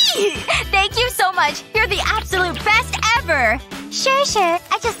 Eee! Thank you so much! You're the absolute best ever! Sure.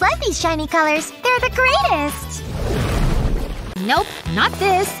 I just love these shiny colors. They're the greatest. Nope. Not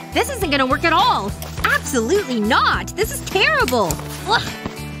this. This isn't gonna work at all. Absolutely not! This is terrible!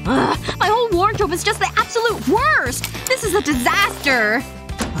 Ugh, my whole wardrobe is just the absolute worst! This is a disaster!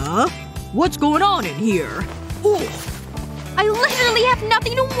 Huh? What's going on in here? Ooh. I literally have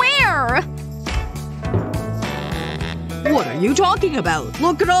nothing to wear! What are you talking about?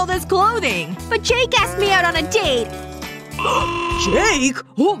 Look at all this clothing! But Jake asked me out on a date! Jake?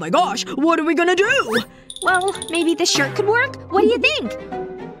 Oh my gosh, what are we gonna do? Well, maybe this shirt could work? What do you think?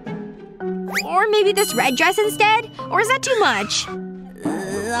 Or maybe this red dress instead? Or is that too much?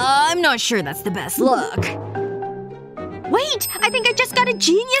 I'm not sure that's the best look. Wait! I think I just got a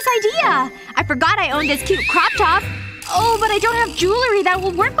genius idea! I forgot I owned this cute crop top. Oh, but I don't have jewelry that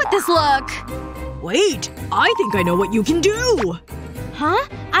will work with this look. Wait! I think I know what you can do! Huh?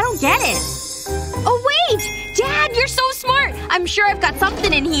 I don't get it. Oh wait! Dad, you're so smart! I'm sure I've got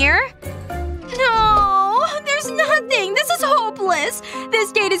something in here. No! There's nothing! This is hopeless!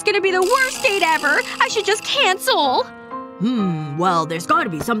 This date is gonna be the worst date ever! I should just cancel! Well, there's gotta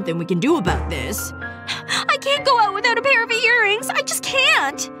be something we can do about this. I can't go out without a pair of earrings! I just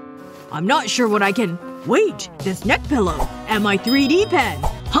can't! I'm not sure what I can… Wait! This neck pillow! And my 3D pen!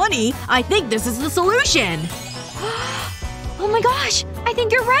 Honey, I think this is the solution! Oh my gosh! I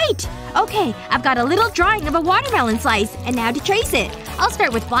think you're right! Okay, I've got a little drawing of a watermelon slice, and now to trace it. I'll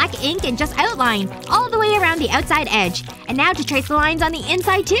start with black ink and just outline, all the way around the outside edge. And now to trace the lines on the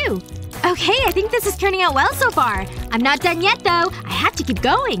inside too. Okay, I think this is turning out well so far. I'm not done yet though. I have to keep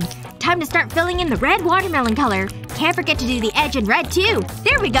going. Time to start filling in the red watermelon color. Can't forget to do the edge in red too.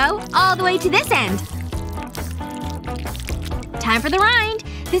 There we go. All the way to this end. Time for the rind.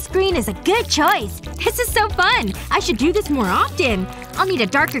 This green is a good choice. This is so fun. I should do this more often. I'll need a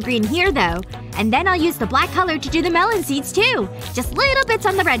darker green here though. And then I'll use the black color to do the melon seeds too. Just little bits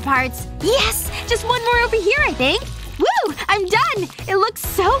on the red parts. Yes! Just one more over here, I think. Woo! I'm done! It looks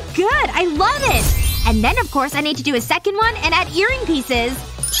so good! I love it! And then of course I need to do a second one and add earring pieces.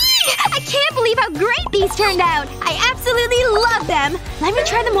 Eee! I can't believe how great these turned out! I absolutely love them! Let me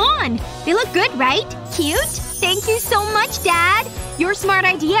try them on. They look good, right? Cute? Thank you so much, Dad! Your smart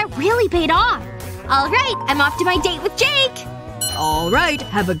idea really paid off. Alright, I'm off to my date with Jake! Alright,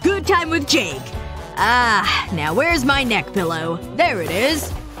 have a good time with Jake. Ah, now where's my neck pillow? There it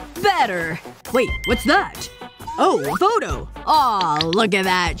is. Better. Wait, what's that? Oh, a photo. Aw, look at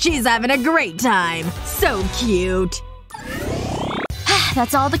that. She's having a great time. So cute.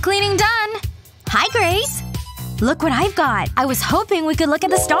 That's all the cleaning done. Hi, Grace. Look what I've got. I was hoping we could look at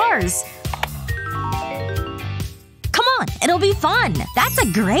the stars. Come on, it'll be fun. That's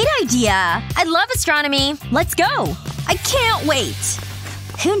a great idea. I love astronomy. Let's go. I can't wait.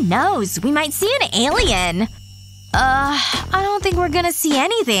 Who knows? We might see an alien. I don't think we're gonna see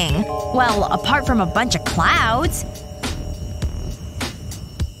anything. Well, apart from a bunch of clouds.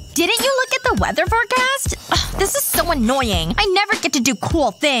 Didn't you look at at the weather forecast? Ugh, this is so annoying. I never get to do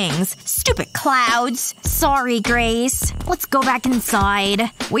cool things. Stupid clouds. Sorry, Grace. Let's go back inside.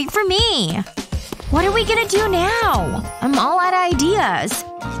 Wait for me. What are we gonna do now? I'm all out of ideas.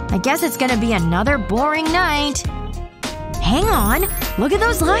 I guess it's gonna be another boring night. Hang on. Look at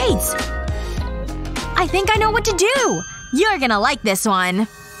those lights. I think I know what to do. You're gonna like this one.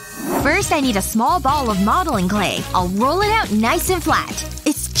 First, I need a small ball of modeling clay. I'll roll it out nice and flat.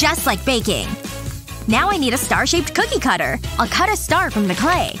 It's just like baking. Now I need a star-shaped cookie cutter. I'll cut a star from the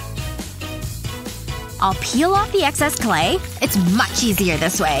clay. I'll peel off the excess clay. It's much easier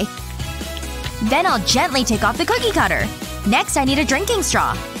this way. Then I'll gently take off the cookie cutter. Next, I need a drinking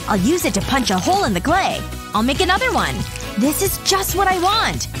straw. I'll use it to punch a hole in the clay. I'll make another one. This is just what I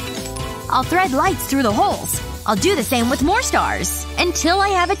want. I'll thread lights through the holes. I'll do the same with more stars. Until I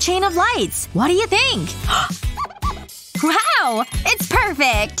have a chain of lights. What do you think? Wow! It's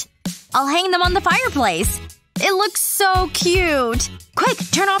perfect! I'll hang them on the fireplace. It looks so cute. Quick,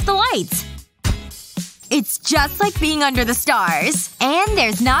 turn off the lights. It's just like being under the stars. And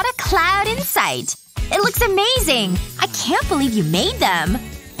there's not a cloud in sight. It looks amazing. I can't believe you made them.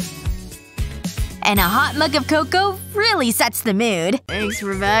 And a hot mug of cocoa really sets the mood. Thanks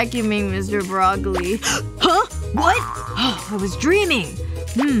for vacuuming, Mr. Broccoli. Huh? What? Oh, I was dreaming.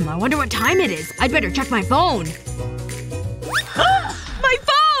 I wonder what time it is. I'd better check my phone. My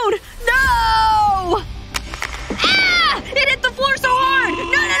phone! No! Ah! It hit the floor so hard!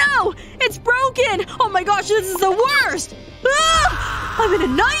 No! It's broken! Oh my gosh, this is the worst! Ah! I'm in a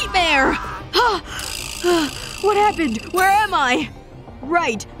nightmare! What happened? Where am I?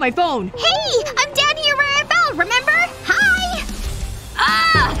 Right, my phone. Hey! I'm down here where I fell, remember? Hi!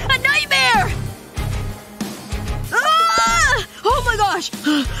 Ah! A nightmare! Ah! Oh my gosh!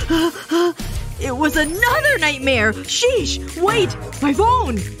 It was another nightmare! Sheesh! Wait! My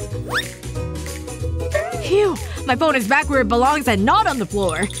phone! Phew. My phone is back where it belongs and not on the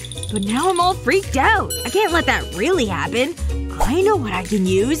floor. But now I'm all freaked out. I can't let that really happen. I know what I can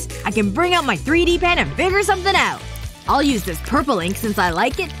use. I can bring out my 3D pen and figure something out. I'll use this purple ink since I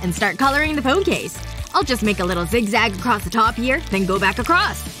like it and start coloring the phone case. I'll just make a little zigzag across the top here, then go back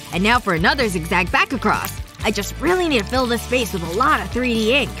across. And now for another zigzag back across. I just really need to fill this space with a lot of 3D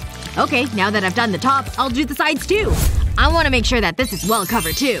ink. Okay, now that I've done the top, I'll do the sides too. I want to make sure that this is well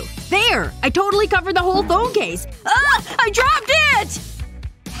covered too. There! I totally covered the whole phone case. Ah! I dropped it!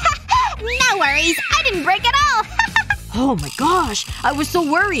 No worries. I didn't break it all. Oh my gosh. I was so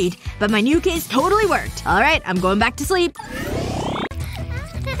worried. But my new case totally worked. Alright, I'm going back to sleep.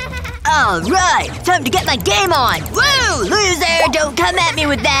 Alright! Time to get my game on! Woo! Loser! Don't come at me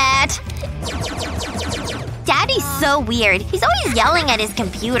with that! Daddy's so weird. He's always yelling at his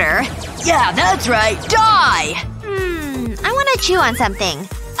computer. Yeah, that's right. Die! I want to chew on something.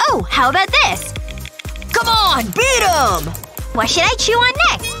 Oh, how about this? Come on! Beat him! What should I chew on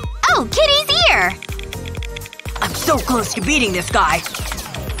next? Oh, Kitty's ear! I'm so close to beating this guy.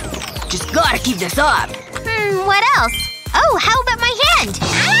 Just gotta keep this up. What else? Oh, how about my hand?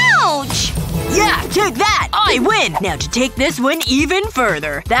 Ouch! Yeah, take that! I win! Now to take this one even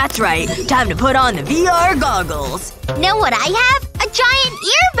further. That's right. Time to put on the VR goggles. Know what I have? A giant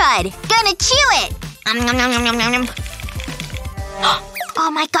earbud! Gonna chew it! Oh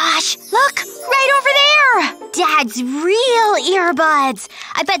my gosh! Look! Right over there! Dad's real earbuds!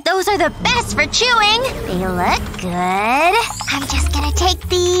 I bet those are the best for chewing! They look good. I'm just gonna take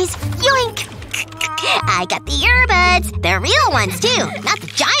these. Yoink! I got the earbuds. They're real ones, too. Not the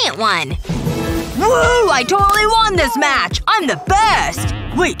giant one. Woo! I totally won this match! I'm the best!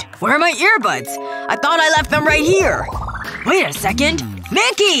 Wait, where are my earbuds? I thought I left them right here. Wait a second.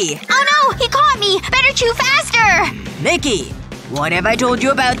 Mickey! Oh no! He caught me! Better chew faster! Mickey, what have I told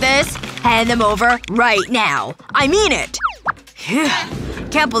you about this? Hand them over right now. I mean it! Phew.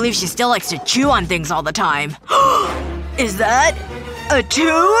 Can't believe she still likes to chew on things all the time. Is that a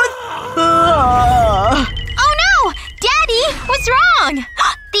tooth? Oh no! Daddy! What's wrong?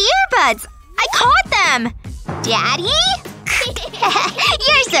 The earbuds! I caught them! Daddy?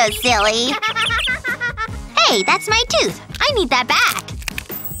 You're so silly. Hey, that's my tooth. I need that back.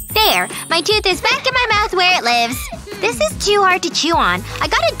 There. My tooth is back in my mouth where it lives. This is too hard to chew on. I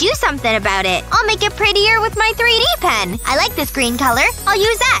gotta do something about it. I'll make it prettier with my 3D pen. I like this green color. I'll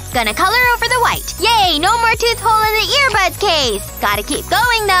use that. Gonna color over the white. Yay! No more tooth hole in the earbuds case. Gotta keep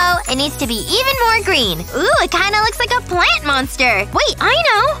going, though. It needs to be even more green. Ooh, it kinda looks like a plant monster. Wait, I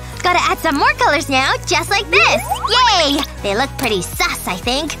know! Gotta add some more colors now, just like this. Yay! They look pretty sus, I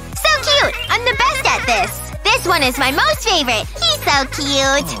think. So cute! I'm the best at this. This one is my most favorite. He's so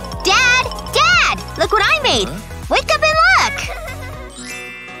cute. Dad! Dad! Look what I made! Wake up and look!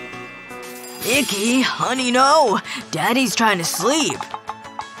 Icky, honey, no. Daddy's trying to sleep.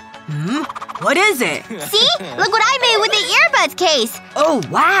 What is it? See? Look what I made with the earbuds case! Oh,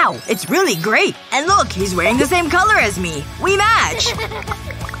 wow. It's really great. And look, he's wearing the same color as me. We match.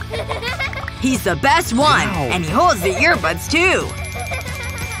 He's the best one. Wow. And he holds the earbuds, too.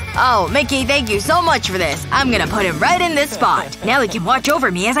 Oh, Mickey, thank you so much for this. I'm gonna put him right in this spot. Now he can watch over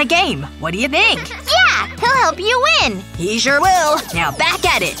me as I game. What do you think? Yeah! He'll help you win! He sure will. Now back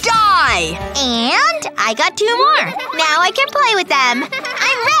at it. Die! And I got 2 more. Now I can play with them.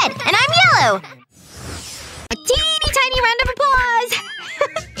 I'm red, and I'm yellow. A teeny tiny round of applause!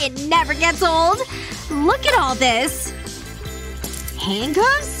 It never gets old. Look at all this.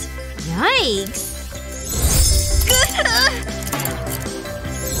 Handcuffs? Yikes.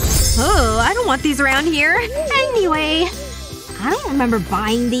 Oh, I don't want these around here. Anyway. I don't remember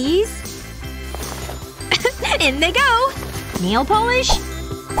buying these. In they go. Nail polish.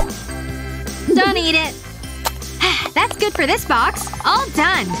 Don't eat it. That's good for this box. All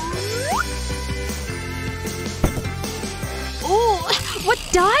done. Oh, what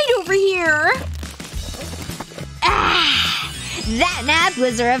died over here? Ah, that nap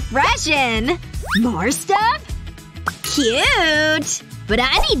was refreshing. More stuff? Cute. But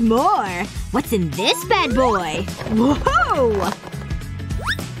I need more. What's in this bad boy? Whoa!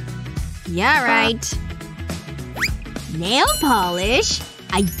 Yeah, right. Nail polish?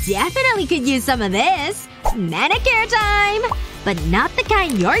 I definitely could use some of this. Manicure time! But not the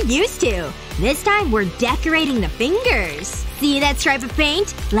kind you're used to. This time we're decorating the fingers. See that stripe of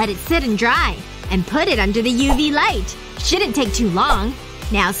paint? Let it sit and dry. And put it under the UV light. Shouldn't take too long.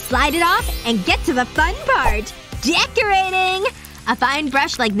 Now slide it off and get to the fun part. Decorating! A fine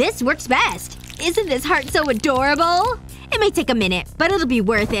brush like this works best. Isn't this heart so adorable? It may take a minute, but it'll be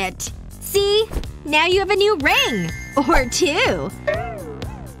worth it. See? Now you have a new ring. Or 2.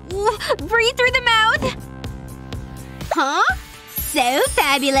 Breathe through the mouth. Huh? So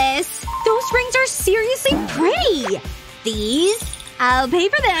fabulous. Those rings are seriously pretty. These? I'll pay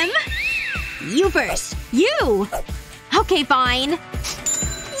for them. You first. You! Okay, fine.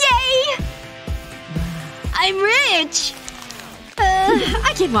 Yay! I'm rich!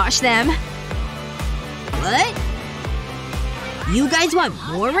 I can wash them. What? You guys want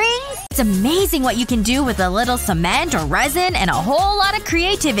more rings? It's amazing what you can do with a little cement or resin and a whole lot of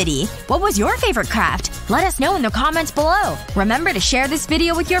creativity. What was your favorite craft? Let us know in the comments below. Remember to share this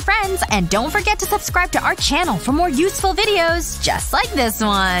video with your friends, and don't forget to subscribe to our channel for more useful videos just like this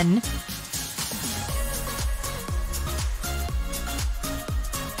one.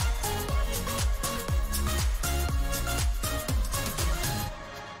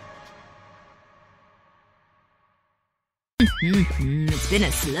 It's been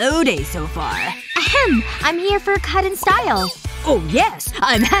a slow day so far. Ahem! I'm here for cut and style. Oh yes!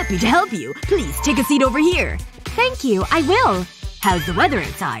 I'm happy to help you. Please take a seat over here. Thank you. I will. How's the weather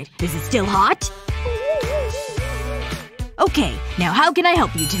outside? Is it still hot? Okay, now how can I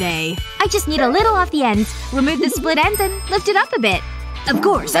help you today? I just need a little off the ends. Remove the split ends and lift it up a bit. Of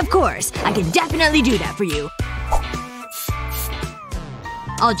course, of course. I can definitely do that for you.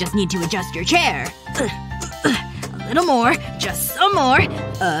 I'll just need to adjust your chair. A little more. Just some more.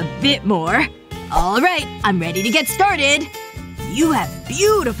 A bit more. Alright, I'm ready to get started. You have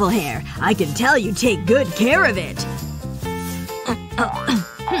beautiful hair. I can tell you take good care of it.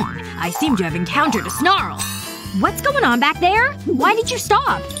 I seem to have encountered a snarl. What's going on back there? Why did you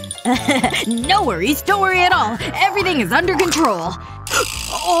stop? No worries. Don't worry at all. Everything is under control.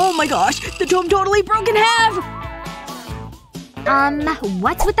 Oh my gosh. The dome totally broke in half!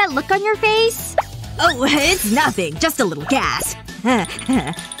 What's with that look on your face? Oh, it's nothing. Just a little gas.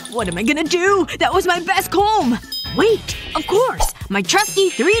 What am I gonna do? That was my best comb! Wait! Of course! My trusty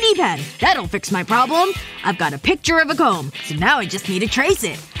 3D pen! That'll fix my problem. I've got a picture of a comb, so now I just need to trace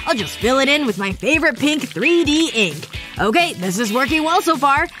it. I'll just fill it in with my favorite pink 3D ink. Okay, this is working well so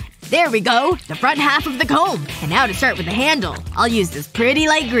far. There we go. The front half of the comb. And now to start with the handle. I'll use this pretty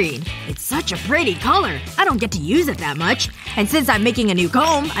light green. It's such a pretty color. I don't get to use it that much. And since I'm making a new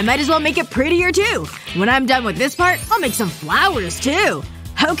comb, I might as well make it prettier too. When I'm done with this part, I'll make some flowers too.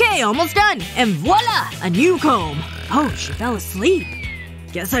 Okay, almost done. And voila! A new comb. Oh, she fell asleep.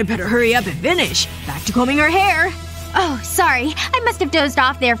 Guess I better hurry up and finish. Back to combing her hair. Oh, sorry. I must have dozed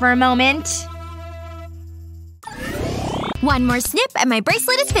off there for a moment. One more snip and my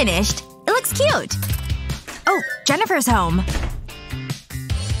bracelet is finished. It looks cute. Oh, Jennifer's home.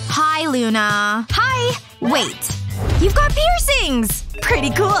 Hi, Luna. Hi. Wait. You've got piercings! Pretty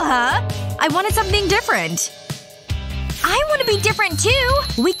cool, huh? I wanted something different. I want to be different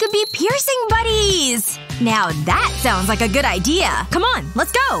too! We could be piercing buddies! Now that sounds like a good idea. Come on,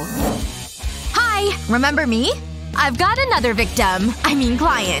 let's go! Hi! Remember me? I've got another victim. I mean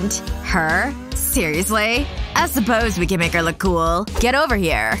client. Her? Seriously? I suppose we can make her look cool. Get over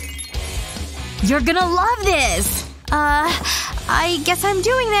here. You're gonna love this! I guess I'm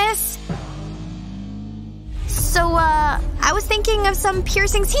doing this. So, I was thinking of some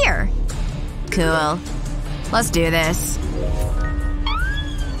piercings here. Cool. Let's do this.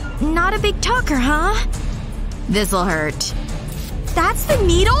 Not a big talker, huh? This'll hurt. That's the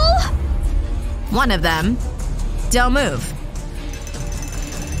needle? One of them. Don't move.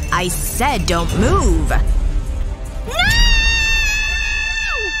 I said don't move. No!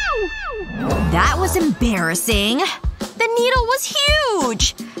 That was embarrassing. The needle was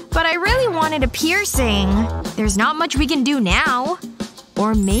huge! But I really wanted a piercing. There's not much we can do now.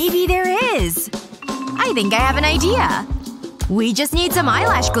 Or maybe there is. I think I have an idea. We just need some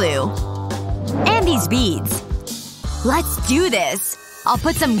eyelash glue. And these beads. Let's do this. I'll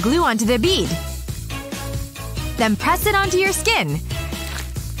put some glue onto the bead. Then press it onto your skin.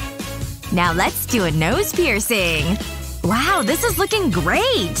 Now let's do a nose piercing. Wow, this is looking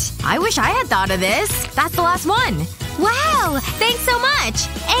great! I wish I had thought of this. That's the last one. Wow! Thanks so much!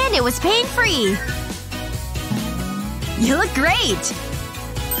 And it was pain-free! You look great!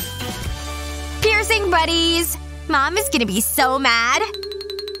 Piercing buddies! Mom is gonna be so mad.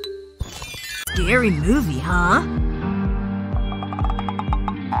 Scary movie, huh?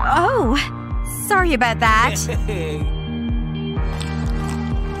 Oh. Sorry about that.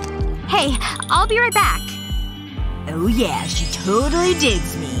 Hey, I'll be right back. Oh yeah, she totally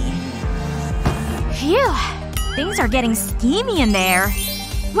digs me. Phew. Things are getting steamy in there.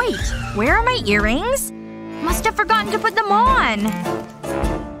 Wait, where are my earrings? Must have forgotten to put them on.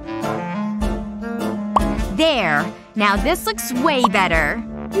 There. Now this looks way better.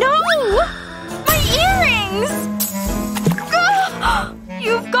 No! My earrings!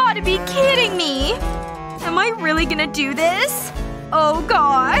 You've gotta be kidding me! Am I really gonna do this? Oh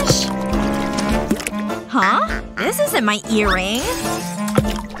gosh. Huh? This isn't my earring.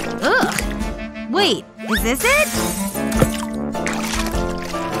 Ugh. Wait, is this it?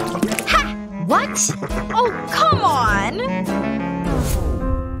 Ha! What? Oh, come on!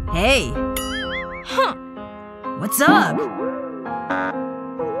 Hey. Huh. What's up?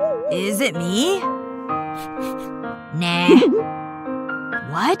 Is it me? Nah.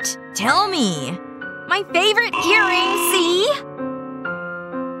 What? Tell me. My favorite earring, see?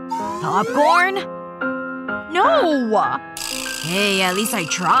 Popcorn? No! Hey, at least I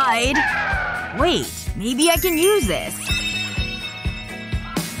tried. Wait, maybe I can use this.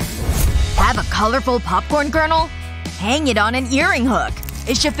 Have a colorful popcorn kernel? Hang it on an earring hook.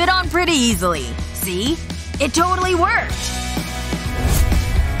 It should fit on pretty easily. See? It totally worked!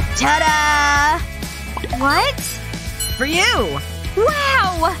 Ta-da! What? For you!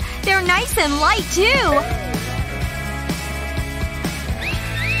 Wow! They're nice and light, too!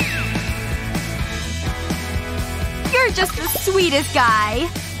 You're just the sweetest guy.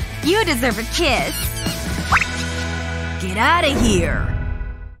 You deserve a kiss. Get out of here.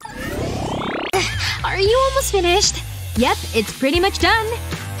 Are you almost finished? Yep, it's pretty much done.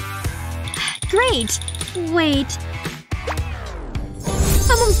 Great. Wait.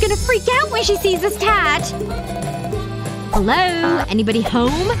 Someone's gonna freak out when she sees this tat. Hello? Anybody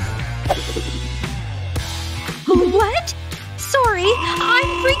home? What? Sorry. I'm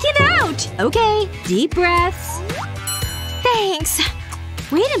freaking out. Okay. Deep breaths. Thanks.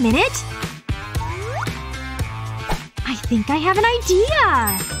 Wait a minute. I think I have an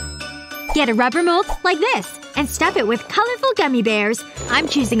idea. Get a rubber mold like this and stuff it with colorful gummy bears. I'm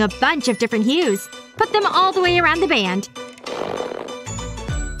choosing a bunch of different hues. Put them all the way around the band.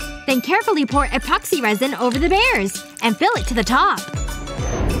 Then carefully pour epoxy resin over the bears. And fill it to the top.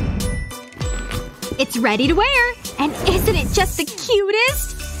 It's ready to wear. And isn't it just the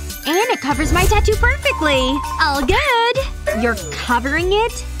cutest? And it covers my tattoo perfectly. All good. You're covering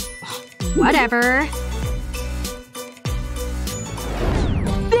it? Whatever.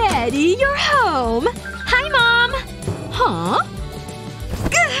 Betty, you're home. Hi, Mom. Huh?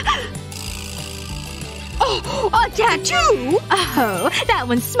 Oh, a tattoo? Oh, that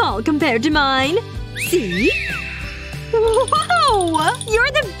one's small compared to mine. See? Whoa!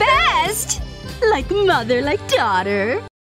 You're the best! Like mother, like daughter.